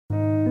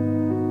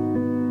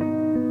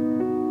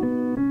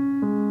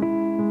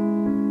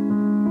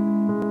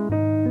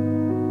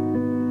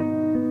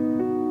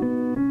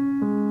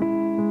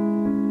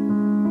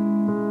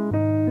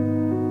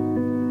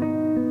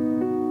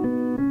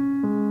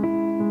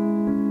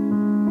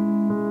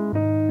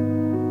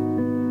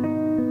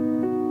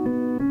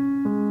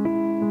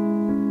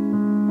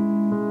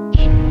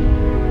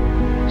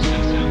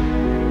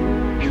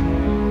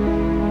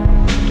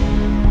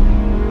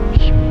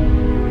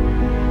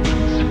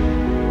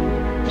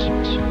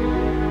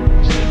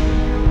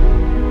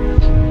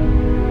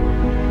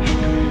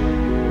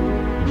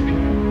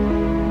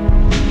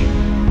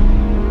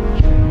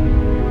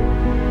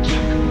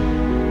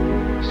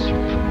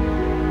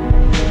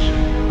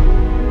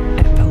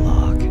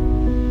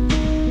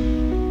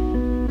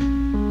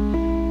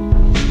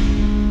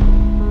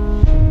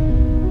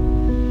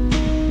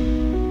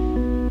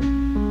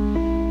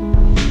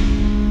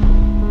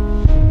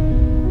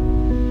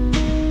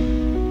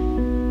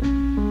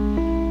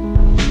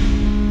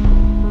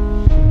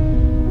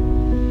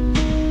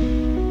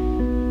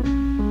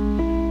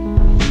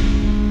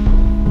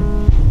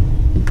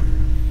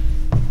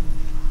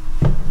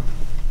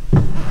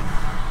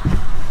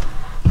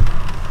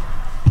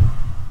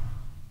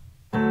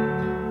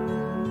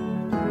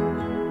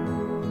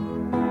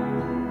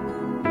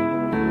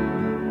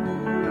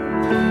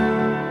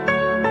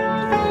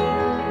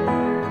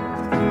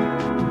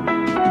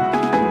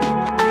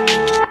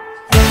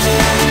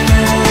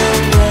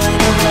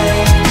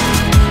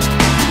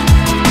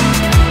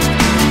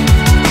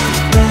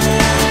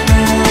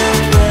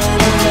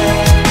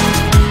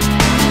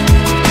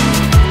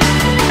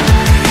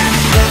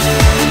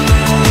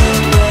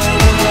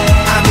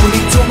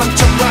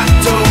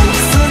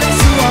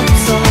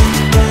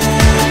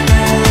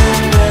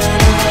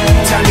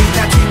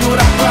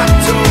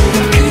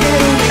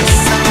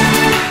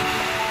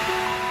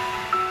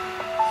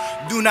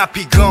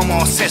눈앞이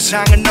검어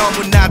세상은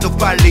너무나도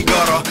빨리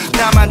걸어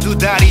나만 두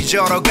다리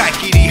절어 갈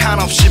길이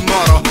한없이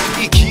멀어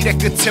이 길의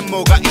끝에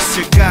뭐가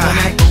있을까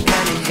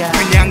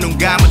그냥 눈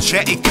감은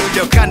채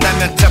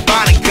이끌려간다면 답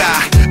아닌가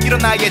이런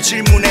나의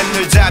질문에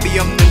늘 답이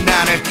없는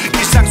나를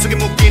일상 속에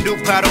묶인 두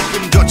팔은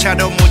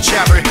꿈조차도 못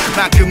잡을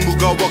만큼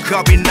무거워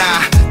겁이 나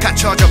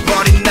갇혀져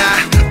버린 나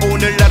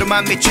오늘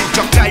하루만 미친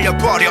척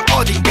달려버려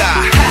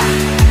어딘가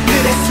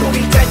그래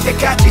소리 잘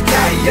때까지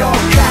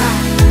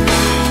달려가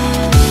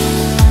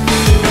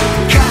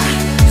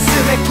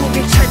가슴에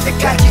꿈이 찰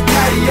때까지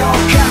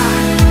달려가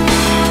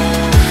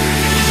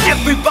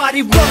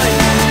Everybody run,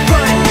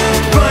 run,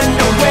 run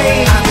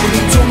away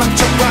아무리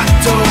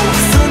도망쳐봐도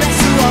벗어날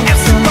수 없어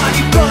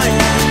Everybody run,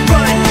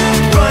 run,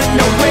 run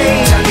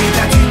away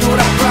자기가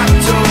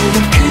뒤돌아봐도 넌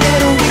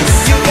그대로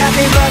있어 You got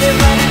me running,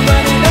 running,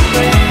 running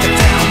away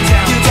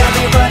Downtown You got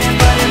me running,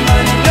 running,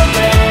 running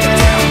away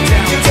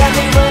Downtown You got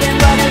me running,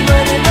 running,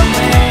 running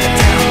away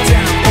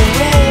Downtown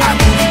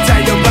아무리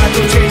달려봐도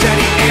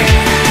제자리에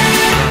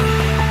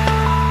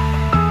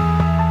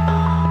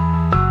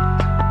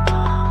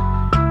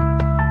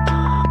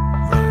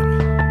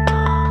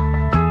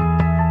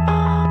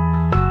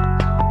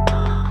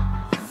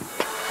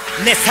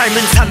내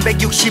삶은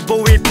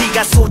 365일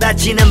비가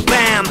쏟아지는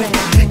밤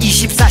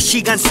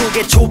 24시간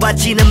속에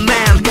좁아지는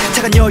맘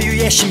작은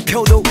여유의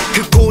쉼표도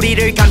그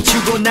꼬리를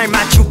감추고 날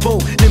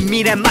마주보는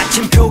미래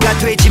마침표가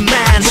되지만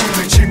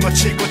힘을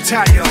짊어지고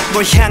달려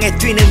뭘 향해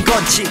뛰는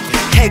건지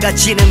해가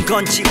지는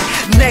건지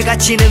내가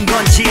지는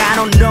건지 I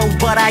don't know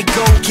but I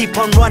go keep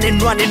on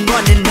running running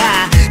running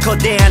나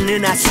거대한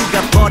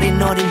은하수가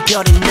버린 어린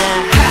별이 나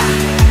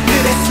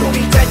그래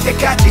소리 잘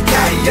때까지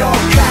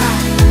달려가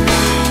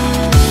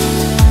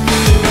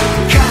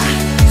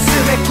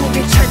가슴에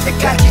꿈이 찰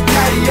때까지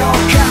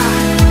달려가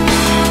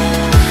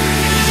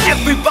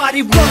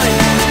Everybody run,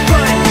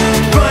 run,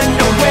 run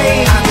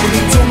away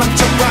아무리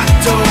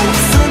도망쳐봐도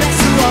벗어날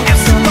수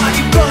없어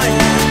Everybody run,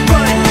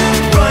 run,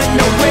 run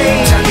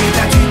away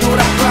자기가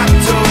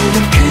뒤돌아봐도 넌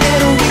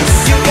그대로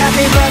있어 You got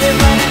me running,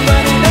 running,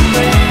 running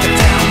away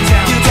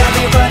Downtown You got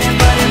me running,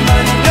 running,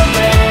 running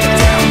away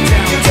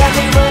Downtown You got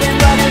me running,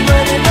 running,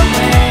 running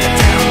away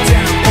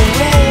Downtown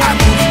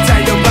아무리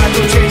달려봐도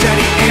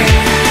제자리에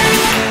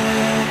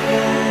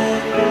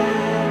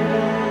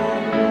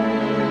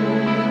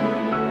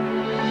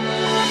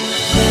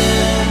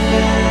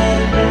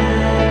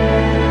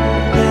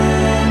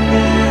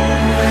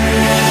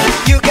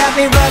You got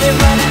me running,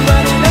 running,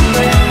 running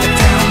away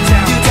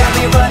Downtown You got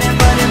me running,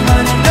 running,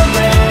 running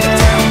away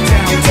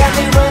Downtown You got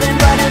me running,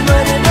 running,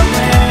 running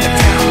away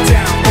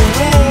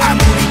Downtown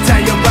아무리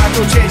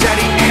달려봐도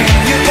제자리에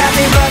You got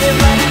me running,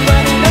 running,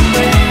 running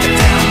away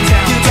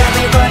Downtown You got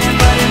me running,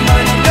 running,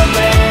 running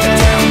away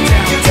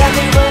Downtown You got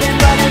me running,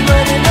 running,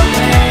 running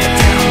away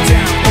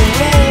Downtown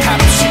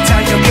한없이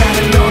달려가는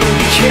너를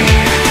위해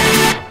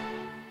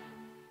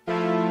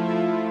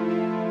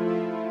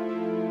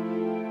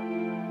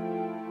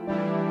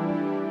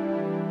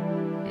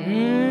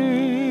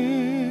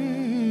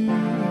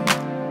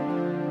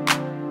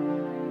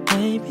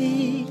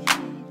Baby,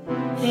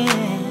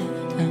 yeah.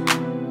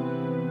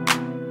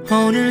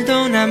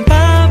 오늘도 난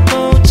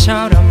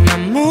바보처럼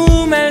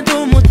아무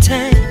말도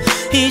못해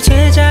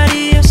이제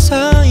자리에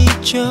서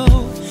있죠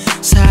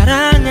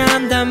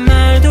사랑한단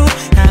말도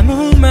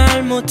아무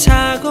말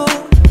못하고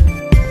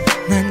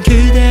난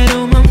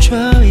그대로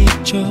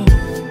멈춰있죠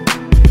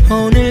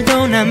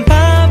오늘도 난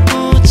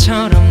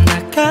바보처럼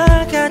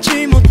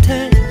다가가지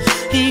못해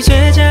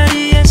이제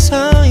자리에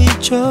서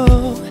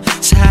있죠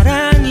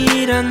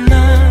사랑이란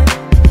말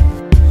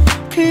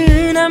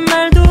흔한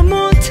말도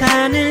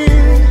못하는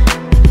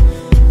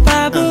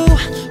바보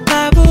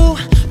바보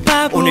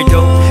바보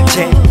오늘도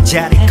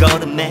제자리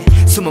걸음에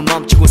숨은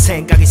멈추고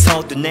생각이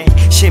서두네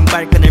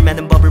신발끈을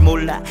매는 법을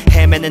몰라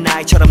헤매는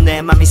아이처럼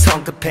내 맘이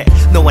성급해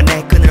너와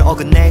내 끈을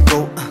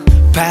어긋내고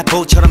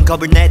바보처럼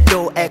겁을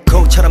내도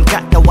에코처럼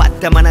갔다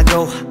왔다만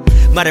하고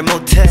말을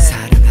못해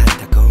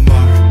사랑한다고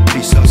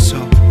멀리 서서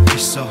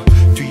있어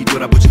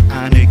뒤돌아보지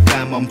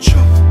않을까 멈춰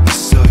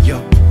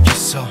있어요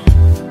있어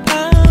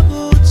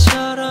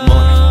바보처럼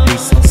멀리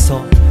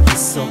서서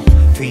있어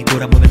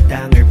뒤돌아보면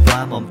땅을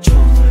봐 멈춰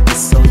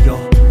있어요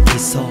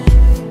있어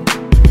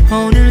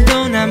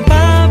오늘도 난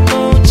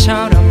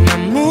바보처럼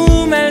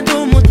아무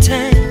말도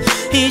못해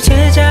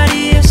이제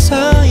자리에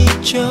서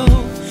있죠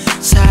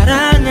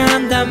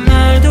사랑한단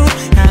말도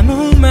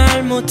아무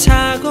말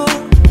못하고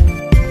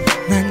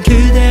난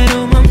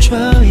그대로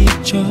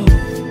멈춰있죠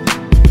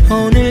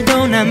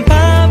오늘도 난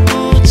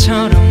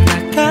바보처럼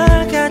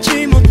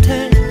다가가지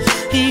못해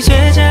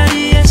이제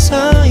자리에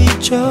서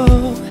있죠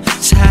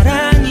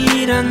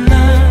사랑이란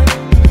말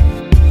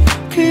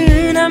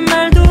흔한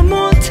말도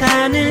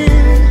못하는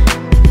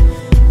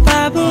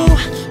바보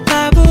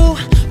바보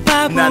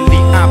바보 난 네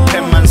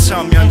앞에만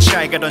서면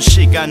잘 달려가던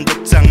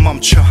시간도 딱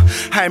멈춰.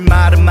 할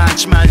말은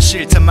많지만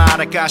싫다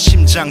말할까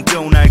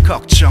심장도 날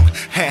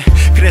걱정해.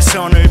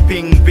 그래서 늘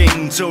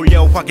빙빙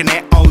돌려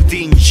확인해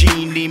어딘지.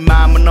 네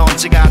맘은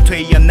언제가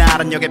돼야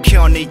나란 역의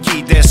편히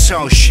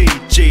기대서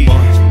쉬지.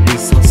 멀리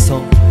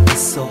서서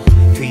있어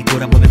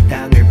뒤돌아보면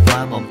땅을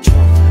봐 멈춰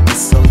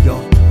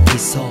있어요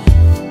있어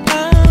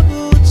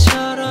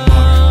바보처럼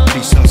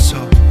멀리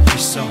서서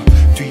있어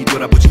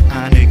뒤돌아보지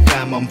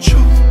않을까 멈춰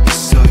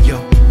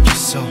있어요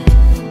있어.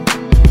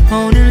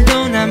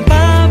 오늘도 난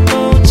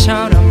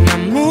바보처럼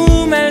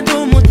아무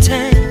말도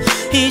못해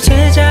이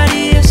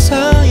제자리에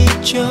서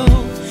있죠.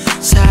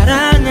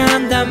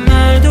 사랑한단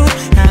말도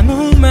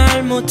아무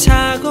말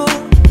못하고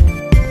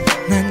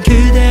난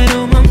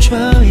그대로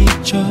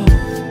멈춰있죠.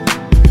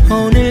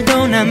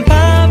 오늘도 난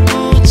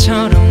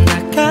바보처럼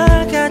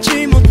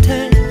다가가지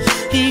못해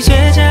이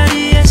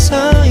제자리에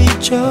서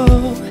있죠.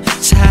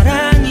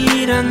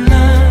 사랑이란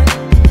말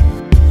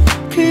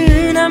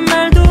흔한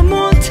말도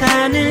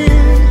못하는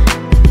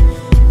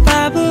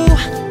바보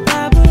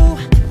바보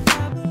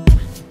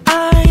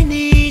I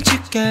need you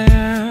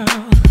girl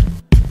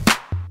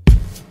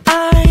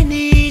I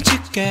need you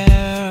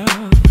girl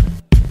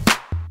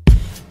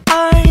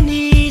I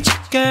need you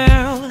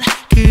girl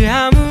그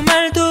아무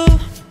말도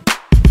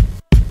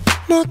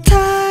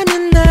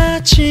못하는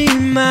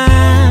나지만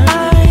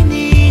I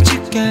need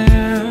you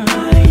girl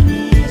I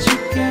need you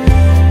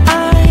girl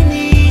I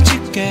need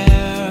you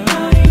girl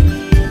I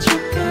need you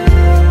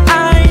girl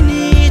I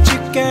need you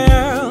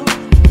girl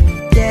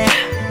yeah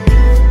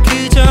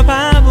그저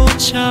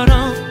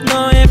바보처럼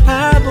너의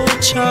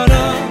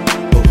바보처럼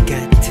바보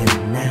같은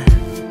나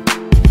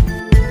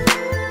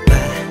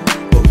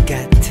바보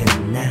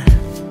같은 나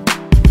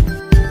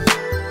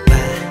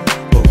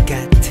바보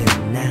같은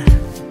나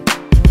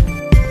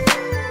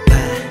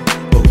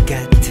바보 같은 나 바보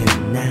같은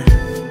나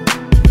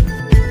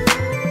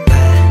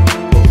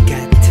바보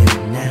같은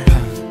나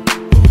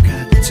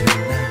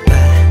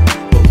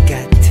바보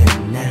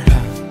같은 나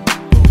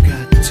바보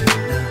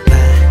같은 나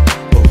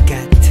바보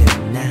같은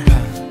나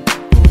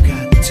바보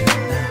같은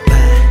나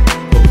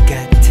바보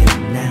같은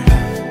나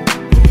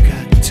바보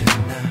같은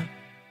나.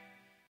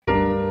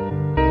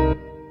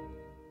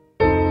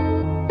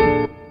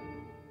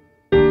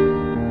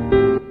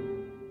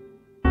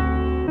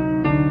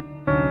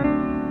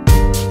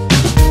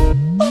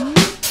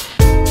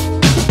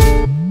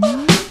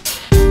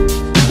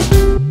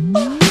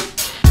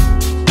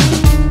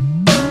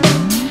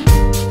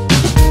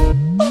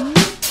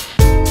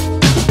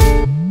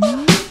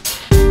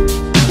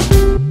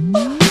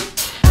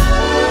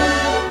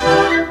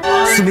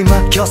 숨이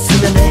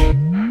막혔으면 해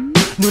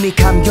눈이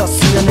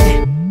감겼으면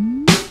해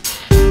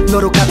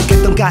너로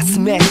가득했던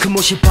가슴에 그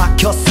못이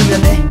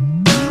박혔으면 해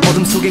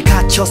어둠 속에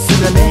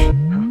갇혔으면 해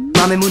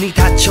맘의 문이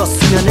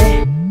닫혔으면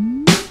해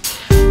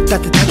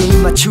따뜻하게 입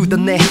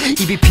맞추던 내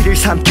입이 피를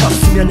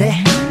삼켰으면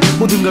해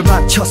모든 걸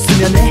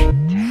바쳤으면 해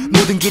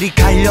모든 길이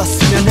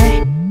갈렸으면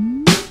해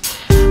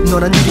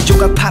너란 유리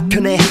조각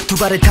파편에 두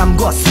발을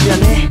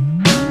담궜으면 해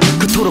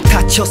그토록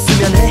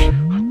다쳤으면 해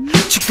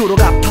죽도록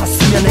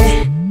아팠으면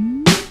해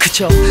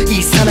그저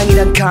이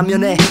사랑이란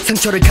가면에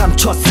상처를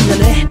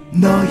감췄으면 해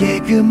너의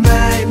그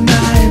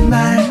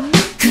말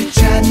그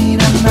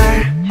잔인한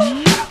말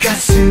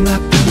가슴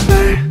아픈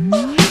말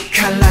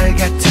칼날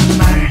같은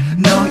말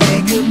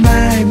너의 그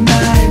말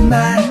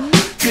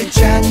그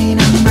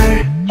잔인한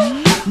말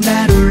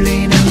날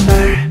울리는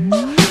말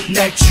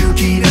날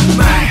죽이는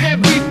말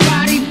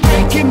Everybody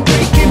breaking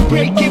breaking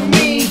breaking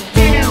me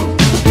down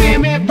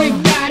Damn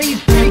everybody's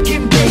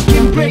breaking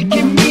breaking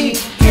breaking me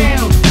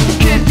down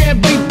Cause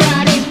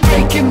everybody's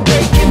breaking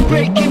breaking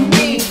breaking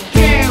me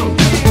down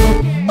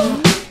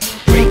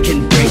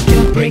Breaking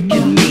breaking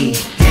breaking me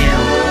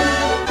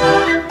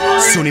down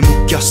손이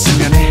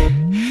묶였으면 해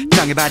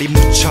땅에 발이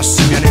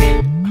묻혔으면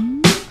해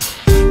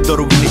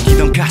너로 인해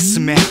뛰던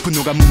가슴에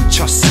분노가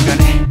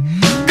뭉쳤으면 해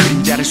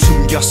그림자를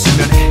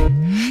숨겼으면 해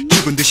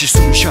죽은 듯이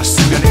숨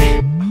쉬었으면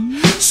해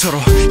서로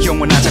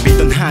영원하자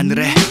빌던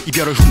하늘에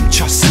이별을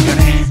훔쳤으면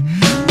해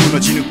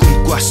무너지는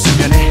꿈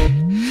꿨으면 해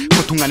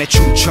고통 안에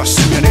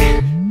춤췄으면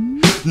해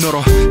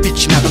너로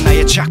빛이 나던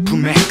나의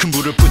작품에 그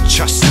물을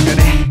붙였으면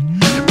해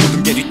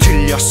모든 게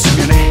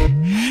뒤틀렸으면 해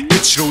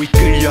끝으로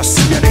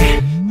이끌렸으면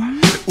해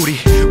우리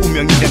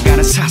운명이란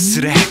가는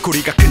사슬에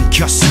고리가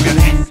끊겼으면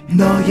해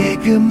너의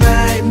그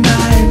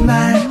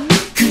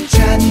그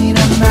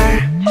잔인한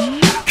말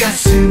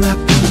가슴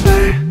아픈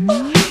말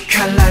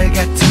칼날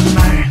같은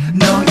말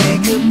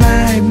너의 그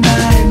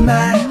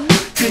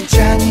그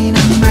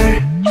잔인한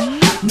말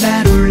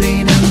날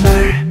울리는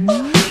말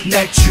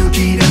날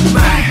죽이는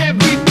말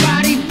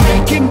Everybody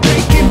breaking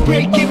breaking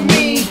breaking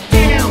me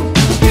down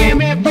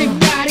Damn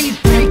everybody's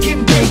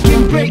breaking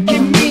breaking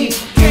breaking me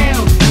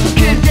down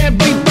Cause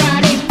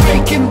everybody's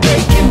breaking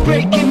breaking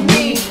breaking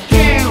me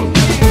down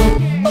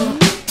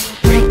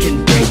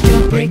Breaking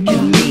breaking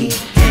breaking me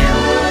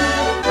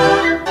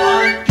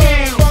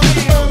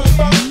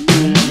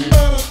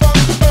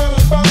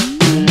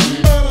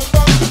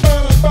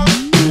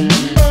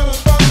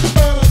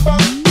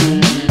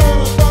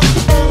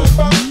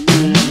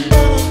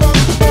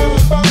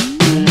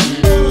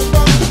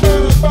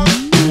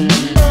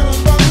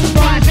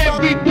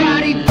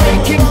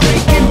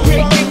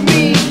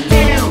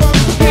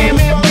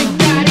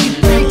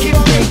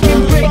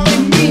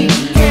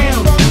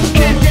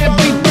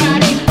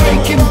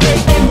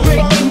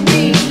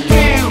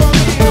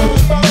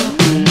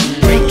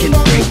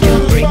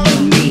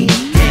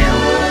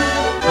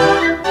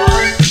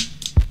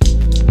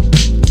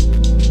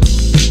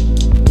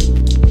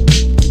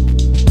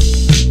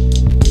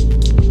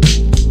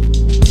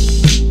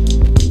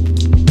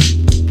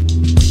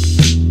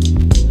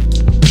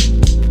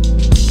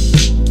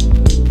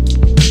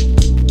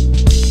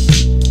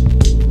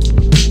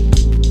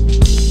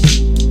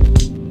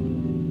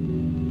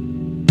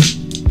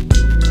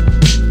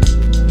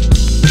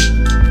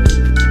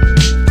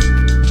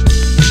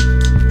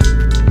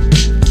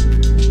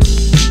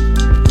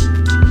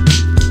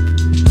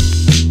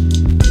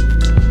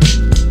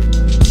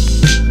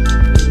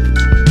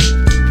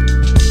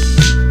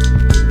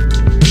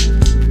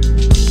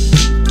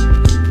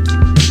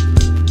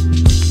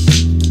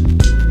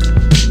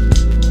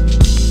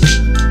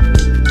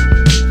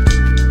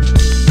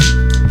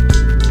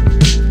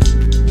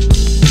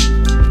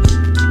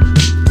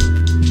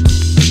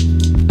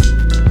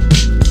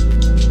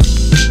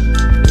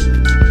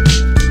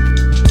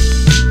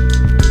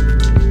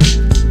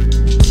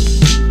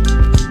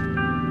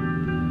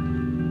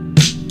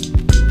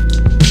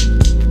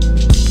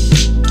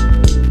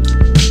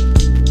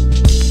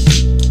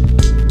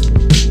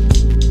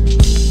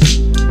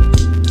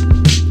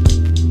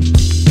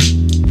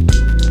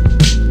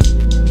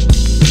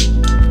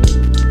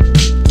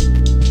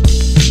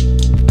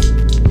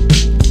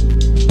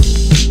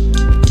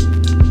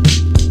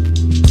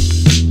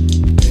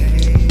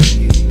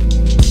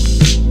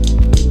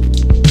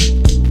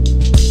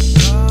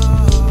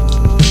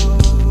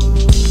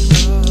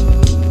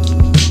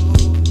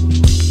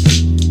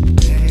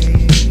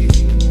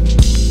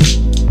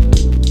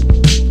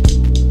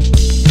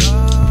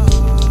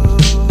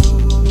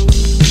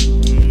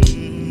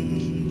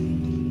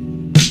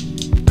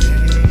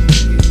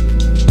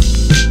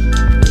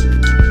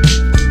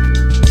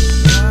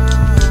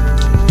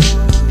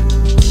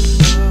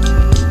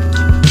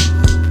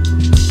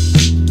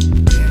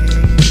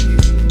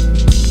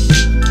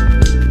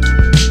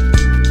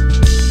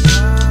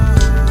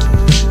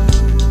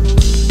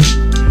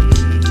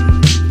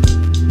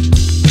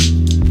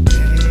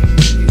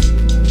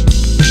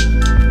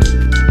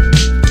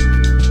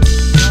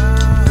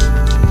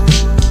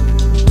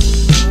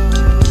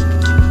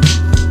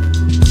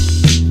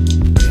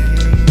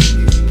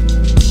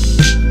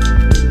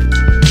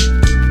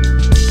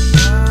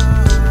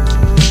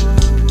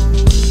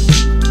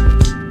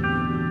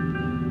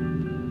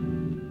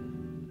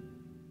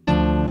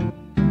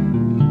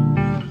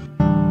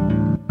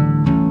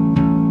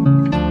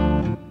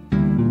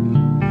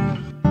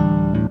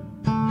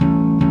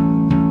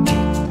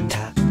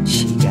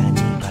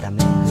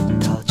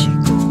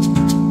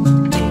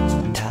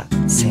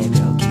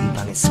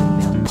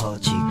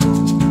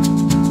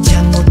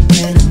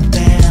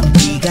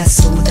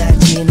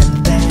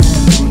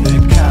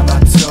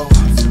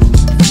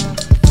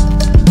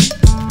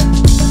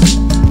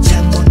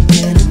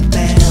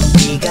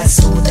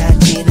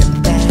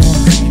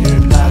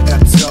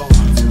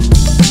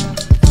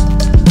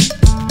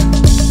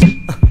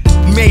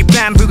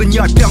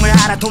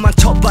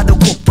도망쳐봐도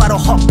곧바로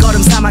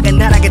헛걸음 사막의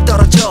나락에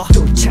떨어져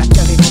또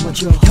착각에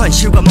넘어져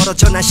현실과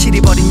멀어져 난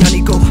시리버린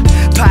년이고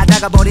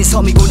바다가 버린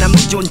섬이고 난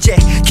무존재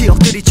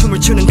기억들이 춤을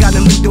추는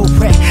가면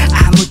무도회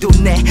아무도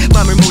내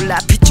맘을 몰라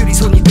핏줄이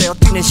손이 되어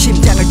뛰는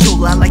심장을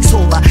졸라 like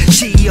solar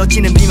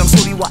씌어지는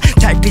비명소리와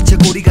달빛의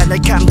고리가 날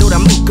감돌아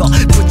묶어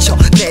붙여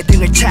내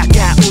등을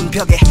차가운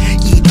벽에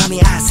이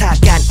밤이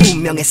아삭한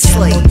운명의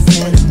슬레이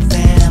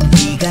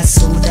비가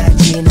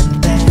쏟아지는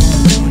밤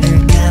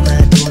눈을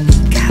감아도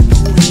네가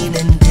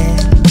보이는데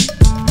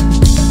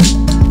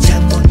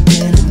잠 못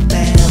드는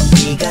밤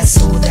비가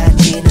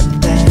쏟아지는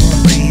밤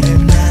귀를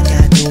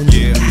막아도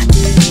네가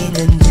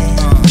들리는데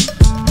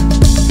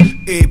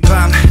이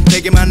밤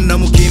내게만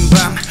너무 긴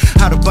밤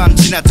하룻밤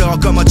지나도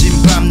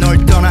검어진 밤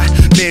널 떠나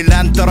매일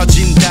안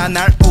떨어진다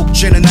날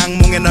옥죄는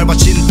악몽에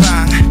넓어진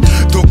방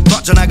독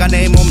퍼져나가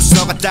내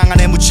몸속아 땅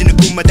안에 묻히는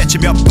꿈을 대체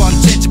몇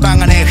번째인지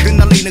방 안에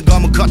흩날리는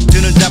검은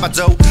커튼을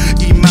잡아도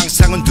이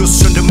망상은 두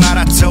손도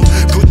말아도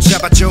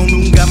붙잡아줘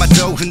눈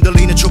감아도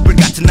흔들리는 촛불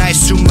같은 나의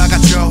숨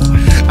막아줘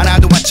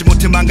안아도 받지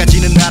못해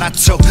망가지는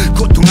나라도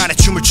고통 안에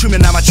춤을 추며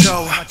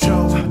남아줘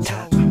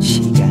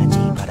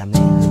시간이 바람에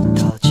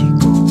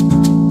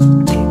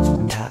흩어지고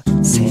틱탁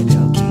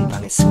새벽이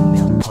방에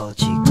스며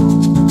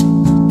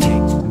퍼지고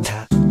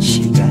틱탁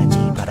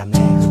시간이 바람에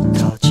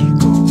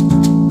흩어지고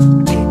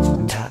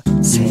틱탁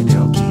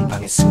새벽이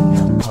방에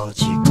스며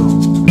퍼지고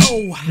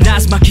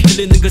나스막히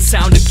들리는 그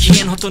사운드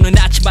again 헛도는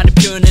아침만을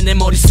표현해 내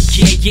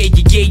머릿속에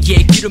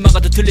귀를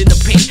막아도 들리는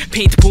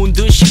페인트 부은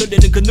듯이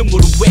흘리는 그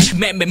눈물을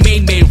왜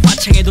매일매일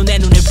화창해도 내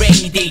눈에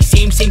rainy day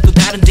same 또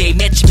다른 day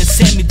맺히면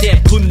쌤이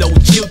돼 분노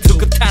질투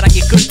그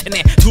타락의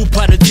끝에 두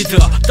발을 디뎌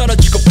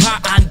떨어지고 봐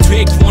안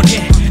되기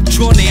원해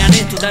주어 내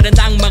안에 또 다른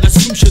악마가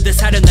숨쉬어대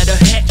살려나려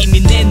해 이미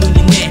내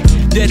눈이 내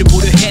뇌를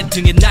보려 해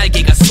등에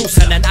날개가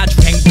솟아 난 아주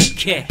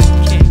행복해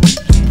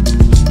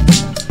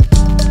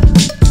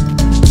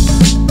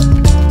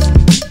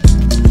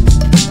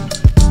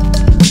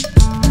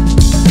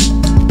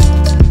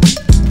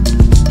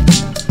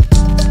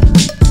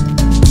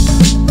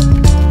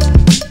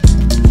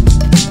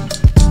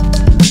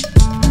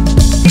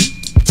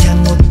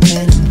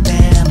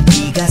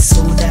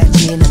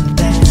쏟아지는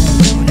밤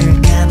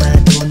눈을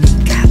감아도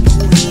네가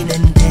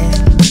보이는데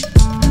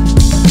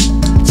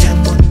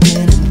잠 못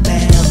드는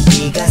밤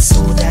비가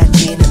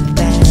쏟아지는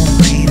밤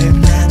귀를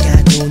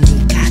막아도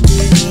네가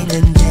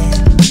들리는데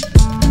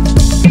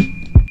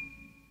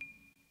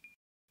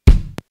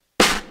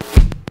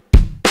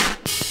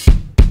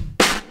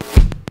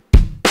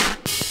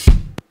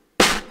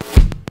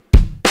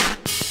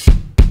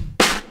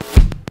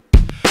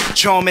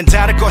처음엔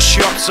다를 것이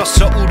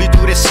없었어 우리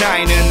둘의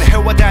사이는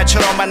해와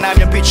달처럼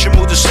만나면 빛을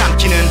모두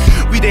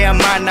삼키는 위대한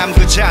만남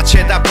그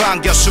자체다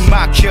반겨 숨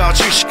막혀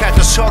질식할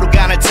때 서로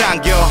간을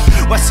당겨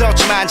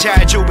왔었지만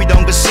잘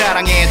조이던 그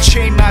사랑에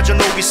체인마저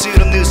녹이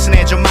슬은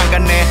느슨해져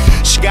망갔네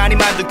시간이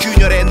만든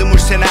균열에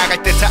눈물새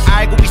나갈 때 다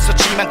알고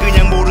있었지만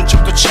그냥 모른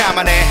척도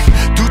참아내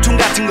두통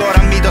같은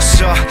거랑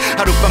믿었어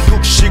하룻밤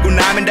푹 쉬고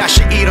나면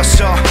다시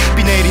일었어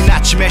비 내린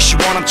아침에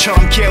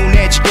시원함처럼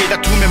개운해지길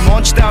다투면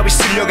먼지 따위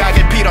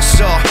쓸려가길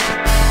빌었어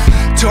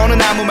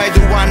더는 아무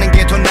말도 않는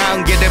게 더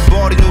나은 게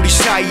돼버린 우리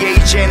사이에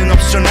이제는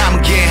없어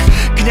남은 게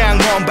그냥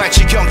먼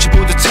발치 경치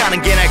보듯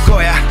하는 게 날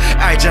거야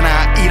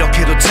알잖아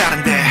이렇게도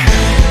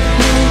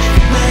다른데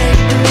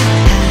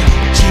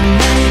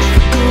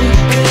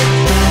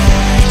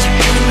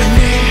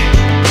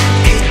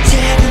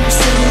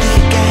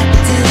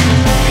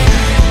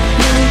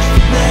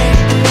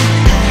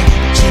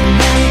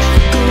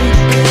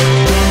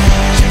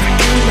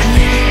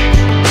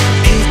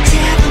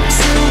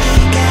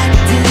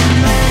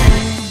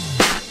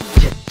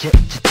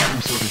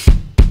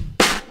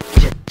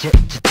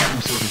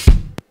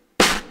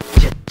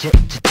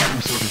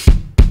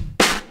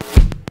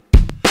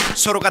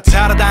서로가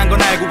다르다는 건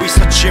알고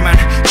있었지만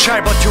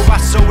잘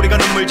버텨왔어 우리가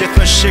눈물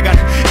jes던 시간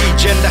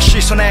이젠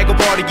다시 씻어내고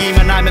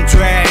버리기만 하면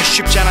돼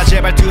쉽잖아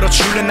제발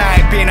들어줄래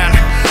나의 비난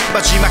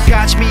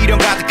마지막까지 미련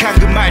가득한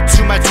그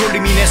말투 말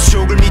돌림이 내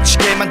속을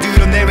미치게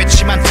만들어 내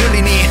외치만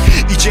들리니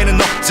이제는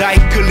없다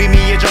이끌림이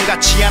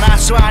예전같지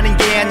않아서 아닌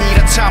게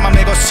아니라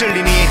탐함에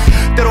거슬리니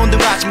때론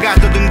등받침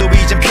같던 등도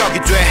이젠 벽이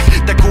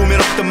돼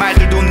달콤한 없던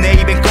말들도 내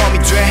입엔 껌이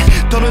돼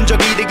더는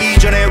적이 되기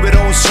전에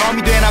외로운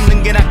섬이 돼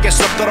남는 게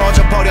낫겠어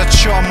떨어져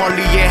버렸죠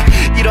멀리에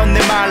이런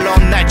내 말로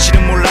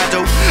날지는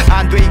몰라도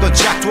안 돼 이건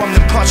짝도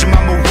없는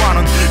퍼즐만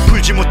모아놓은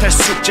풀지 못할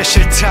숙제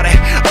실타래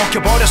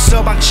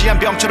엉켜버렸어 방치한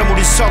병처럼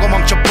우린 썩어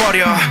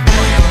멈춰버려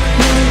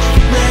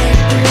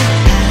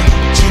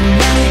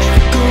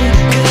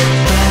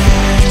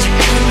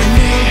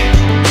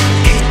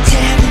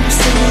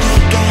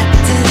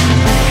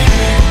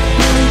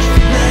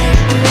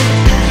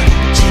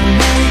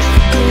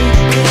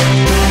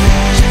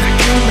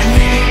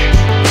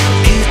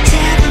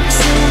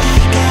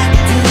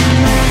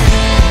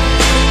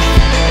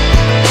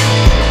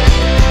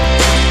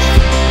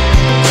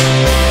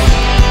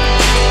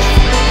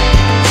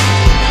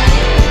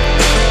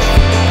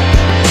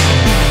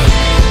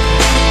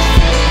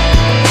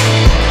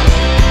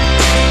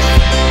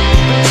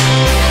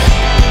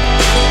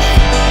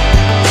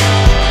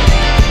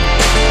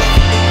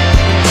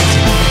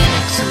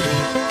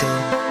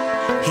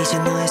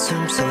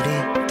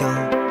목소리도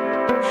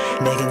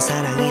내겐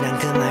사랑이란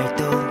그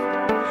말도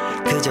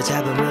그저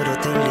잡음으로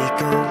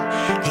들리고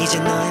이제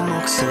너의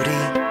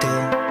목소리도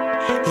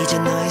이제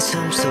너의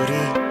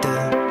숨소리도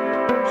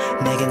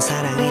내겐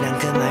사랑이란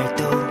그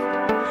말도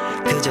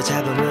그저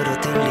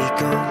잡음으로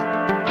들리고 아무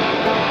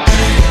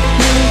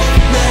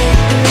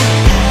말도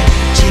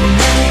하지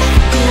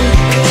말고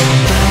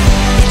가봐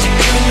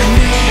잠깐만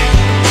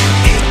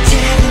그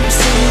작은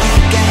소리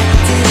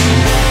같은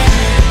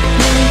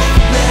아무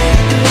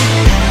말도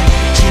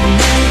하지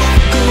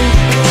말고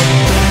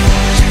가봐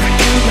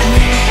잠깐만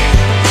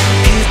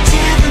그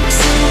작은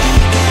소리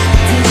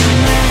같은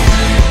아무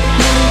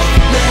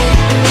말도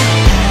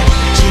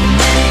하지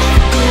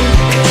말고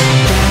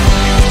가봐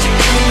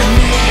잠깐만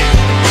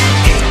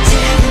그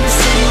작은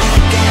소리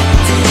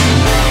같은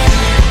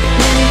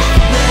아무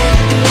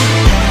말도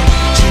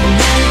하지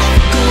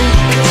말고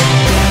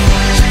가봐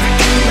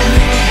잠깐만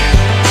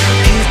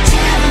그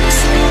작은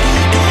소리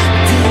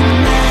같은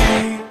말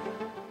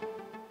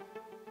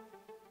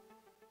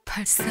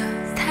벌써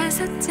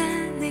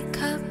 5잔의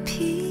커피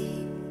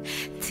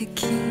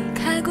특히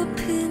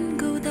가고픈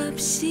곳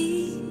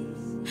없이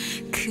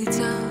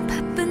그저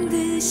바쁜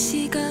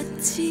듯이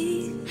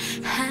걷지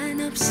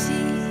한없이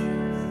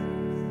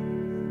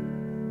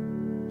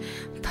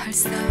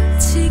벌써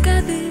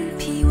지갑을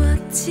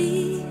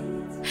비웠지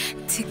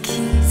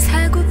특히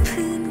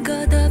사고픈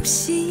것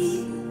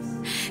없이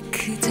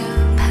그저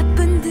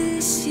바쁜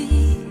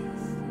듯이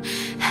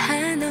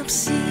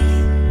한없이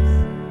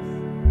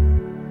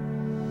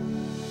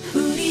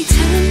우리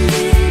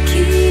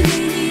잠들기는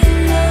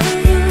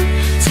일러요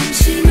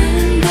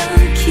잠시만 더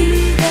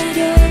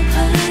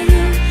기다려봐요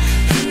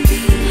부디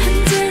한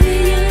잔의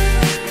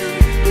여유도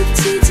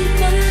놓치지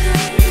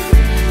말아요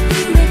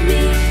You and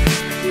me,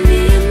 me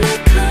and my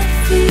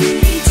coffee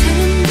우리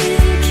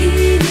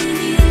잠들기는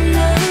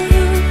일러요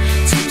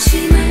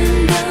잠시만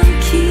더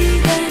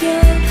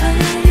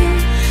기다려봐요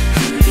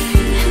부디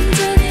한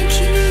잔의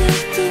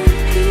기억도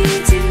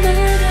피지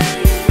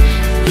말아요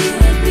You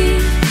and me,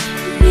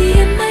 me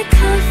and my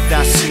coffee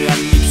따스한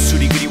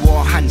입술이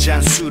그리워 한 잔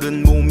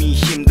술은 몸이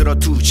힘들어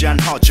두 잔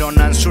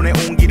허전한 손에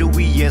온기를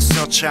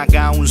위해서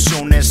차가운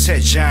손에 세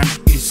잔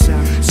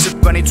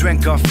습관이 된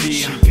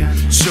커피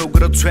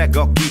속으로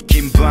되걷기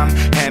긴 밤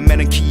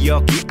헤매는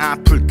기억이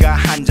아플까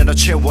한 잔 더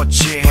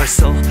채웠지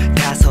벌써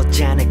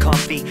 5잔의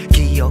커피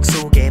기억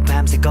속에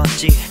밤새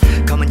걷지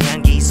검은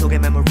향기 속에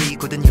메모리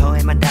굳은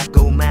혀에만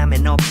닿고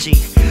맘엔 없지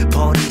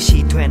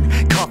버릇이 된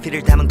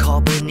커피를 담은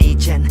컵은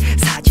이젠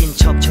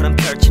사진첩처럼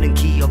펼치는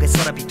기억의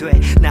서랍이 돼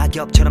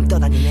낙엽처럼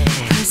떠다니네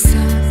벌써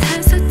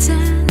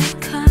 5잔의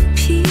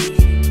커피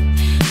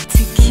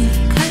특히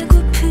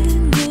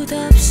가고픈 곳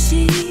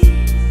없이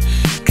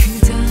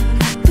그저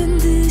바쁜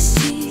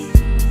듯이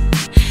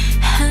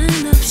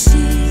한없이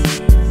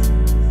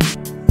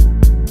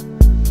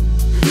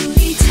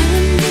우리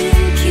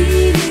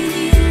잠들기는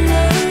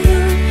일러요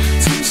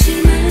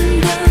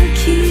잠시만 더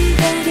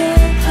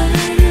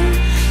기다려봐요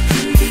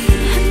부디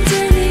한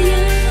잔의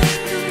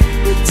여유도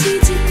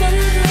놓치지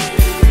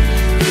말아요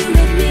You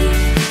and me,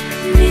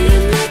 me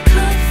and my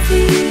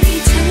coffee 우리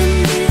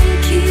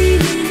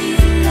잠들기는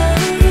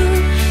일러요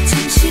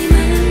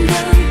잠시만 더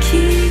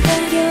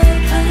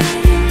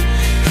기다려봐요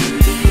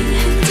부디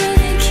한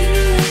잔의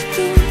기억도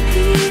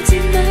피지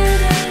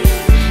말아요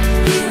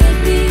You and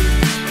me,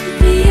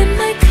 me and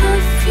my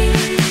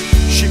coffee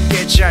쉽게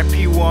잘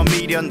피워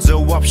미련도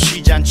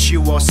없이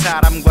잔치워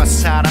사람과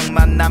사랑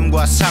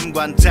만남과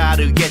삶과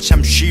다르게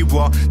참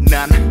쉬워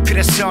난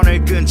그래서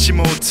널 끊지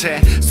못해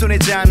손에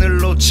잔을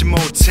놓지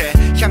못해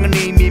향은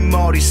이미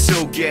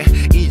머릿속에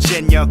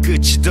이젠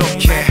여끝이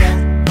독해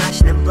때마다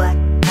마시는 블랙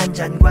한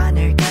잔과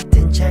늘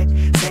같은 책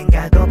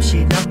생각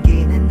없이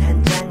넘기는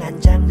한 장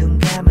한 장 눈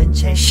감은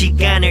채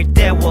시간을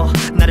때워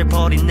나를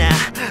버린 나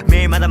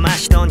매일마다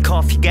마시던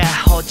커피가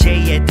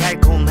어제의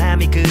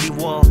달콤함이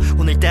그리워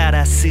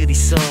오늘따라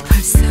쓰리써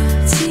벌써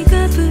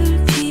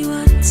지갑을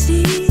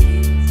비웠지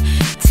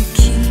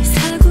특히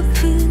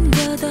사고픈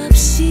것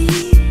없이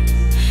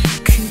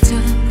그저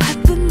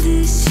바쁜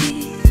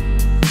듯이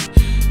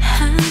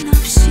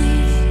한없이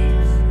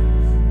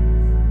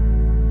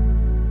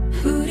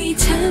우리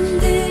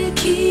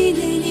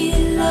잠들기는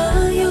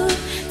일러요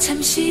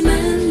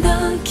잠시만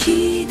더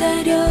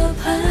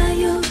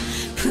기다려봐요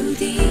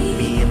부디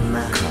Me and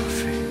my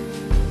coffee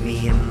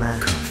Me and my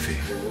coffee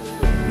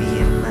Me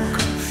and my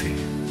coffee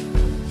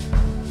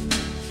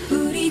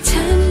우리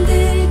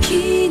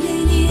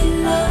잠들기는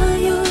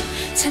일러요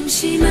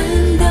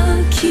잠시만 더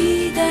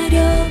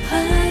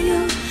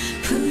기다려봐요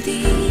부디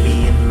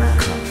Me and my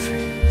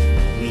coffee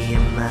Me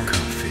and my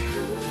coffee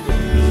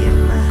Me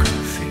and my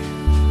coffee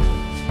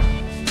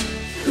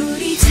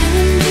우리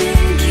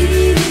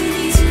잠들기는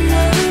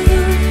일러요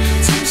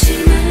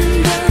잠시만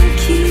더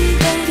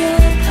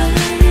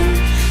기다려봐요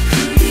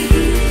부디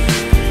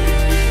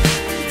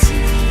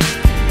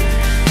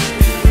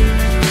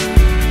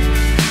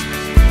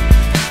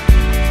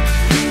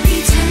우리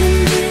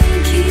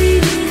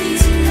잠들기는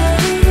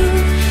일러요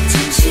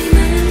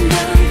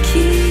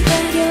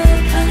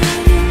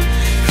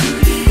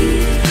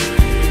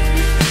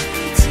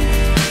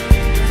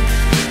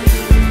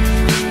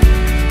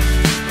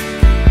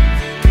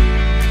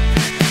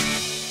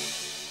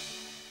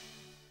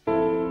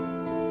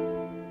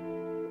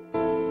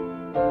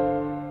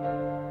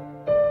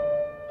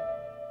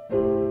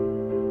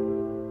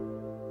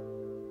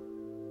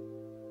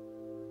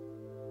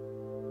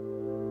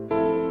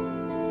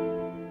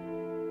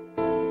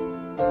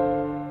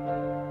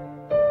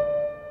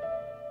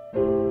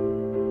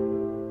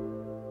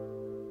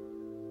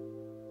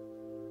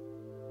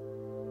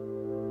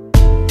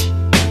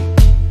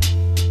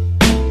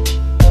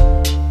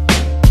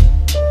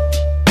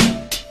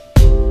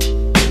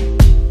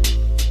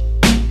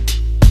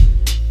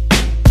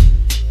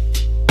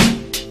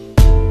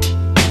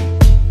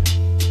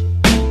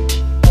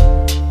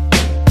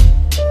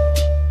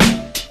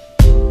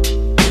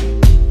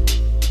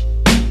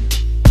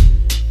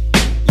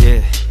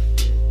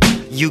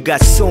You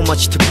got so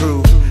much to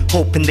prove,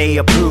 hoping they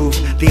approve.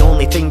 The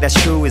only thing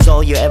that's true is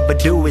all you ever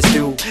do is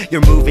do.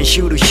 You're moving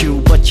shoe to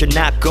shoe, but you're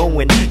not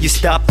going. You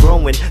stop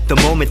growing the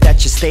moment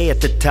that you stay at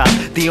the top.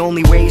 The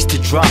only way is to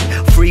drop,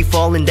 free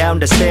falling down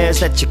the stairs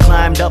that you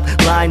climbed up,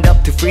 lined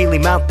up to freely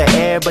mount the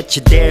air, but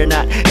you dare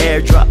not.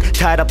 Airdrop,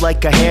 tied up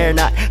like a hair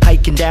knot,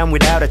 hiking down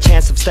without a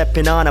chance of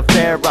stepping on a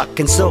fair rock.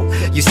 And so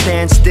you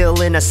stand still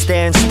in a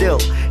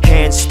standstill,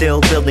 hands still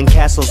building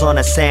castles on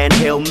a sand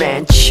hill.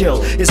 Man,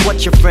 chill is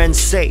what your friends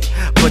say,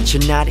 but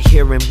you're not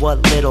hearing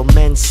what little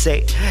men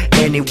say.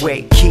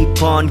 Anyway,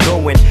 keep on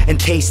going and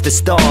taste the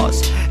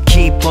stars.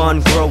 Keep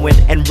on growing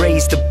and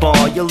raise the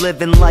bar. You're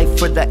living life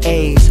for the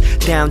A's,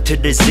 down to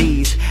the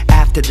Z's.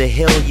 After the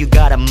hill, you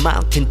got a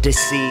mountain to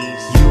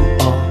seize. You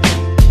are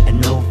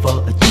an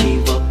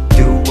overachiever.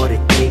 Do what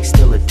it takes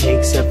till it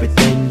takes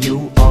everything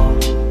you are.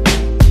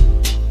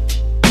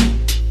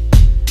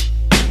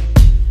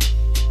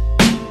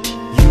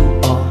 You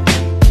are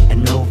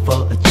an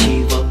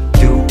overachiever.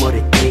 Do what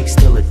it takes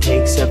till it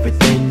takes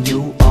everything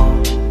you are.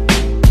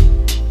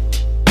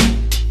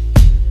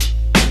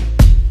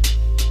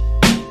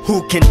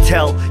 Who can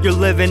tell? Your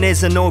living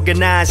is an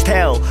organized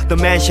hell. The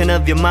mansion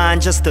of your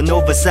mind, just an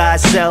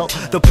oversized cell.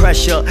 The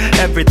pressure,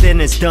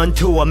 everything is done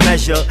to a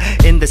measure.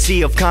 In the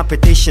sea of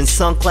competition,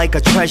 sunk like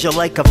a treasure.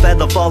 Like a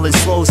feather falling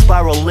slow,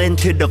 spiral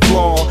into the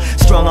floor.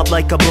 Strung up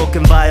like a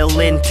broken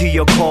violin to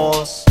your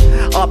cause.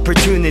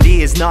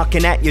 Opportunity is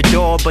knocking at your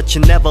door, but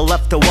you never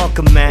left a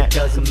welcome mat. It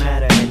doesn't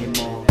matter anymore.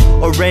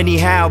 Or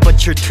anyhow,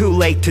 but you're too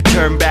late to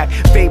turn back.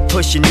 Fate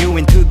pushing you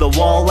into the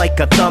wall like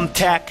a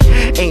thumbtack.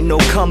 Ain't no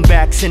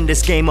comebacks in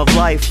this game of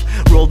life.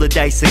 Roll the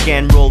dice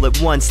again, roll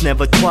it once,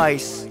 never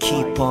twice.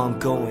 Keep on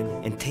going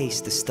and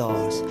taste the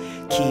stars.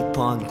 Keep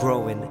on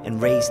growing and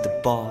raise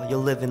the bar. You're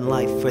living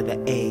life for the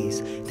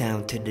A's,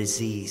 down to the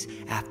Z's.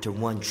 After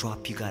one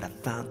drop, you got a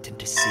fountain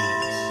to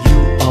seize.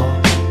 You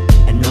are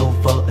an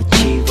overachiever.